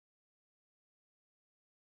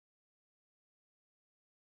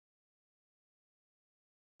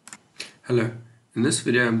Hello, in this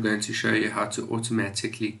video I'm going to show you how to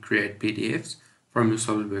automatically create PDFs from your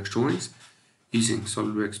SOLIDWORKS drawings using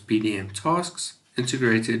SOLIDWORKS PDM Tasks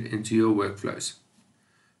integrated into your workflows.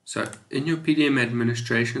 So in your PDM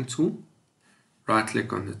Administration tool, right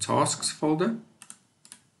click on the Tasks folder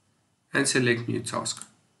and select New Task.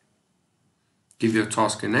 Give your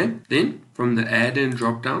task a name, then from the Add-in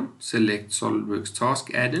drop-down select SOLIDWORKS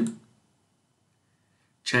Task Add-in.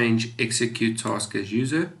 Change Execute Task as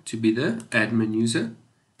User to be the admin user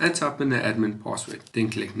and type in the admin password.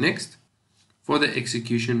 Then click Next. For the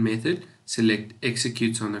execution method, select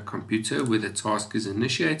Execute on a computer where the task is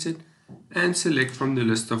initiated and select from the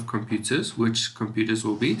list of computers which computers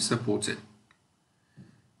will be supported.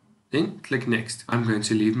 Then click Next. I'm going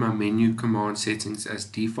to leave my menu command settings as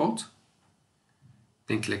default.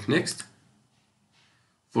 Then click Next.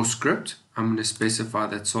 For script, I'm going to specify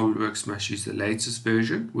that SOLIDWORKS must use the latest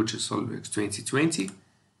version, which is SOLIDWORKS 2020,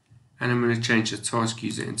 and I'm going to change the task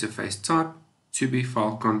user interface type to be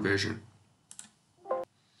file conversion.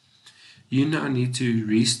 You now need to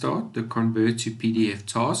restart the convert to PDF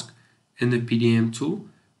task in the PDM tool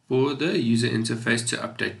for the user interface to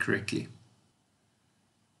update correctly.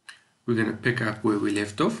 We're going to pick up where we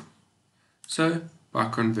left off. So by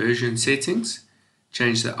conversion settings,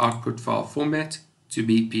 change the output file format to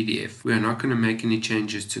be PDF. We are not going to make any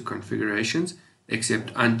changes to configurations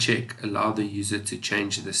except uncheck allow the user to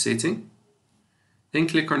change the setting. Then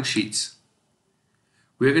click on Sheets.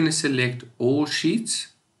 We're going to select all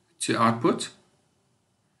sheets to output.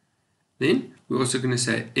 Then we're also going to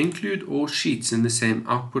say include all sheets in the same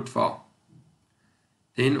output file.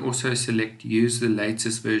 Then also select use the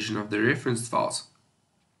latest version of the referenced files.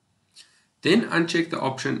 Then uncheck the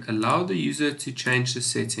option allow the user to change the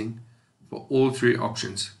setting for all three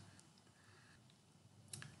options.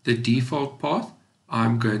 The default path,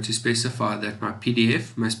 I'm going to specify that my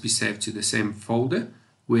PDF must be saved to the same folder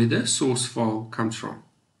where the source file comes from.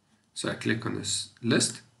 So I click on this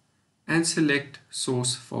list and select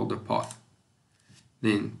source folder path.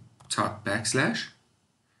 Then type \,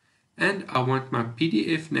 and I want my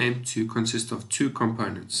PDF name to consist of two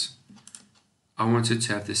components. I want it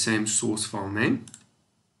to have the same source file name.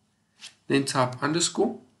 Then type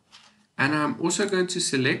underscore. And I'm also going to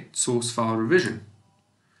select source file revision.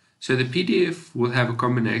 So the PDF will have a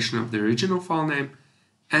combination of the original file name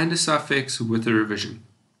and a suffix with a revision.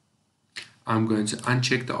 I'm going to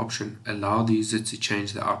uncheck the option allow the user to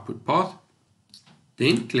change the output path.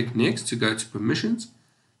 Then click Next to go to permissions.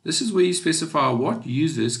 This is where you specify what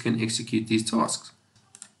users can execute these tasks.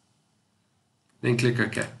 Then click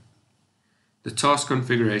OK. The task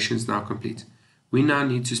configuration is now complete. We now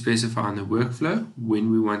need to specify in the workflow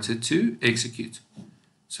when we want it to execute.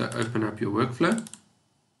 So open up your workflow.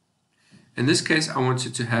 In this case, I want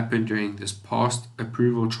it to happen during this past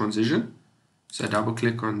approval transition. So double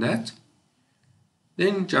click on that.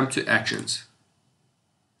 Then jump to Actions.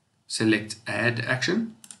 Select Add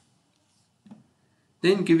Action.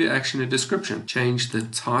 Then give your action a description. Change the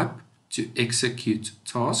type to Execute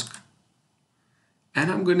Task.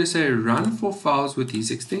 And I'm going to say Run for files with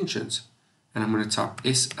these extensions. And I'm going to type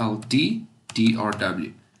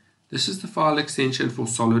SLD-DRW. This is the file extension for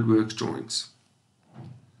SOLIDWORKS Drawings.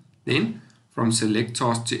 Then, from Select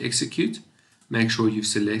Task to Execute, make sure you've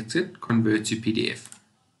selected Convert to PDF.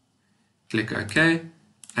 Click OK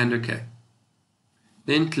and OK.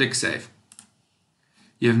 Then click Save.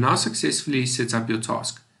 You have now successfully set up your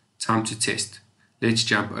task. Time to test. Let's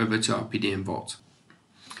jump over to our PDM Vault.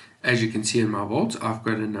 As you can see in my Vault, I've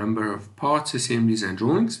got a number of parts, assemblies and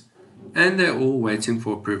drawings, and they're all waiting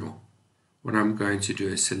for approval. What I'm going to do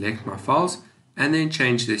is select my files and then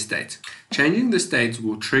change their state. Changing the state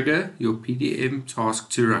will trigger your PDM task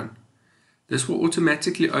to run. This will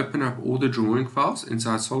automatically open up all the drawing files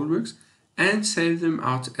inside SOLIDWORKS and save them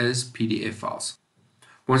out as PDF files.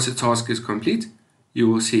 Once the task is complete, you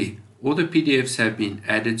will see all the PDFs have been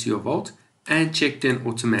added to your Vault and checked in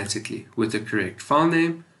automatically with the correct file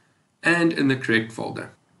name and in the correct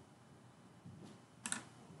folder.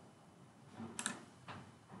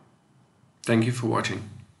 Thank you for watching.